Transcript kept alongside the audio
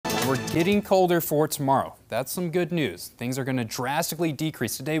we're getting colder for tomorrow. That's some good news. Things are going to drastically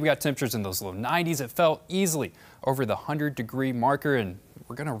decrease. Today we got temperatures in those low 90s. It fell easily over the 100-degree marker, and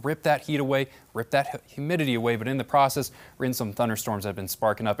we're going to rip that heat away, rip that humidity away, but in the process, we're in some thunderstorms that have been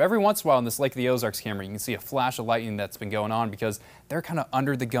sparking up. Every once in a while in this Lake of the Ozarks camera, you can see a flash of lightning that's been going on because they're kind of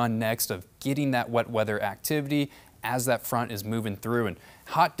under the gun next of getting that wet weather activity as that front is moving through. And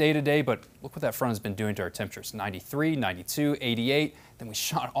hot day today, but look what that front has been doing to our temperatures. 93, 92, 88, then we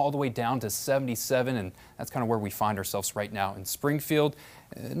shot all the way down to 77, and that's kind of where we find ourselves right now in Springfield.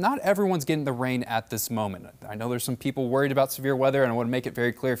 Not everyone's getting the rain at this moment. I know there's some people worried about severe weather, and I want to make it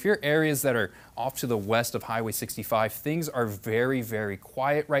very clear. If you're areas that are off to the west of Highway 65, things are very, very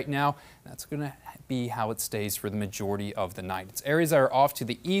quiet right now. That's going to be how it stays for the majority of the night. It's areas that are off to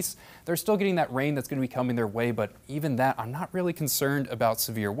the east. They're still getting that rain that's going to be coming their way, but even that, I'm not really concerned about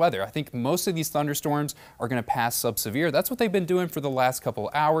severe weather. I think most of these thunderstorms are going to pass sub-severe. That's what they've been doing for the last couple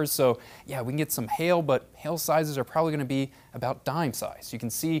of hours. So yeah, we can get some hail, but hail sizes are probably going to be about dime size. You can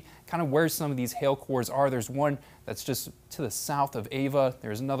see kind of where some of these hail cores are. There's one that's just to the south of Ava.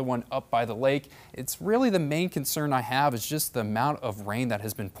 There's another one up by the lake. It's really the main concern I have is just the amount of rain that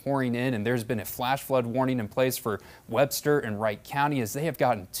has been pouring in, and there's been a flash flood warning in place for Webster and Wright County as they have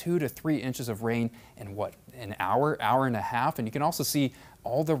gotten 2 to 3 inches of rain in what, an hour and a half. And you can also see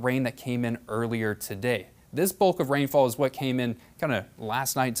all the rain that came in earlier today. This bulk of rainfall is what came in kind of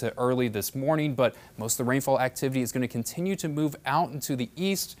last night to early this morning, but most of the rainfall activity is going to continue to move out into the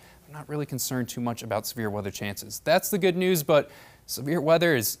east. I'm not really concerned too much about severe weather chances. That's the good news, but severe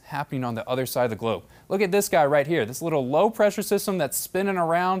weather is happening on the other side of the globe. Look at this guy right here, this little low pressure system that's spinning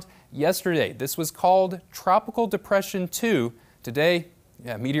around yesterday. This was called Tropical Depression 2. Today,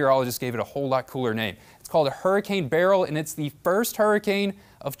 yeah, meteorologists gave it a whole lot cooler name. It's called a Hurricane Beryl, and it's the first hurricane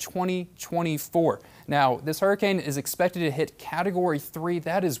of 2024. Now, this hurricane is expected to hit Category 3.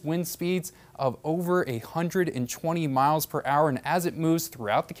 That is wind speeds of over 120 miles per hour. And as it moves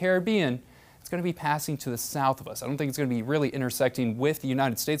throughout the Caribbean, it's going to be passing to the south of us. I don't think it's going to be really intersecting with the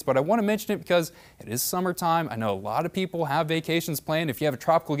United States, but I want to mention it because it is summertime. I know a lot of people have vacations planned. If you have a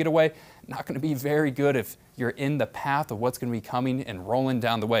tropical getaway, not going to be very good if you're in the path of what's going to be coming and rolling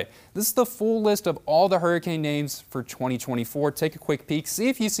down the way. This is the full list of all the hurricane names for 2024. Take a quick peek. See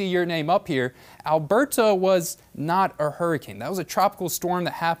if you see your name up here. Alberto was not a hurricane. That was a tropical storm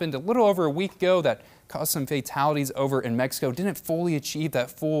that happened a little over a week ago that caused some fatalities over in Mexico. Didn't fully achieve that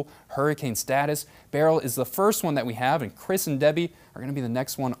full hurricane status. Beryl is the first one that we have, and Chris and Debbie are going to be the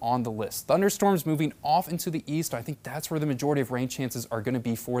next one on the list. Thunderstorms moving off into the east. I think that's where the majority of rain chances are going to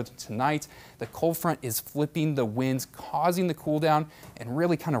be for tonight. The cold front is flipping the winds, causing the cool down, and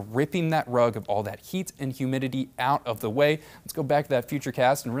really kind of ripping that rug of all that heat and humidity out of the way. Let's go back to that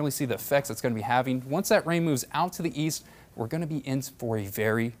futurecast and really see the effects it's going to be having. Once that rain moves out to the east, we're going to be in for a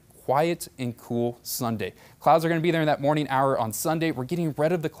very quiet and cool Sunday. Clouds are going to be there in that morning hour on Sunday. We're getting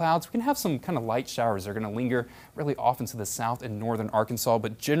rid of the clouds. We can have some kind of light showers. They're going to linger really off into the south and northern Arkansas,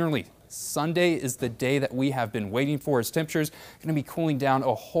 but generally Sunday is the day that we have been waiting for. As temperatures going to be cooling down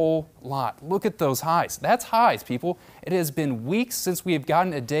a whole lot. Look at those highs. That's highs, people. It has been weeks since we have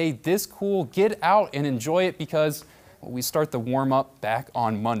gotten a day this cool. Get out and enjoy it because we start the warm-up back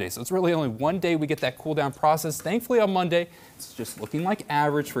on Monday. So it's really only one day we get that cool-down process. Thankfully on Monday, it's just looking like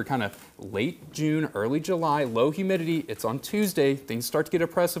average for kind of late June, early July, low humidity. It's on Tuesday. Things start to get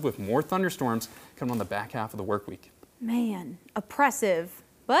oppressive with more thunderstorms coming on the back half of the work week. Man, oppressive.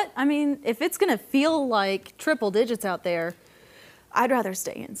 But, I mean, if it's going to feel like triple digits out there, I'd rather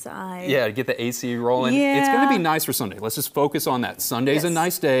stay inside. Yeah, get the AC rolling. Yeah. It's going to be nice for Sunday. Let's just focus on that. Sunday's a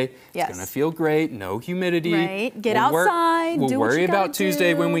nice day. Yes. It's going to feel great. No humidity. Right. Get outside. We'll worry about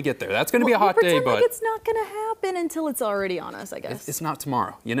Tuesday when we get there. That's going to be a hot day, but like it's not going to happen until it's already on us, I guess. It's not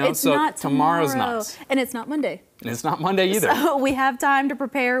tomorrow, you know? It's not tomorrow's not. And it's not Monday. And it's not Monday either. So we have time to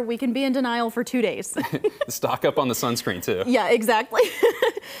prepare. We can be in denial for 2 days. Stock up on the sunscreen, too. Yeah, exactly.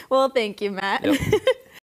 Well, thank you, Matt. Yep.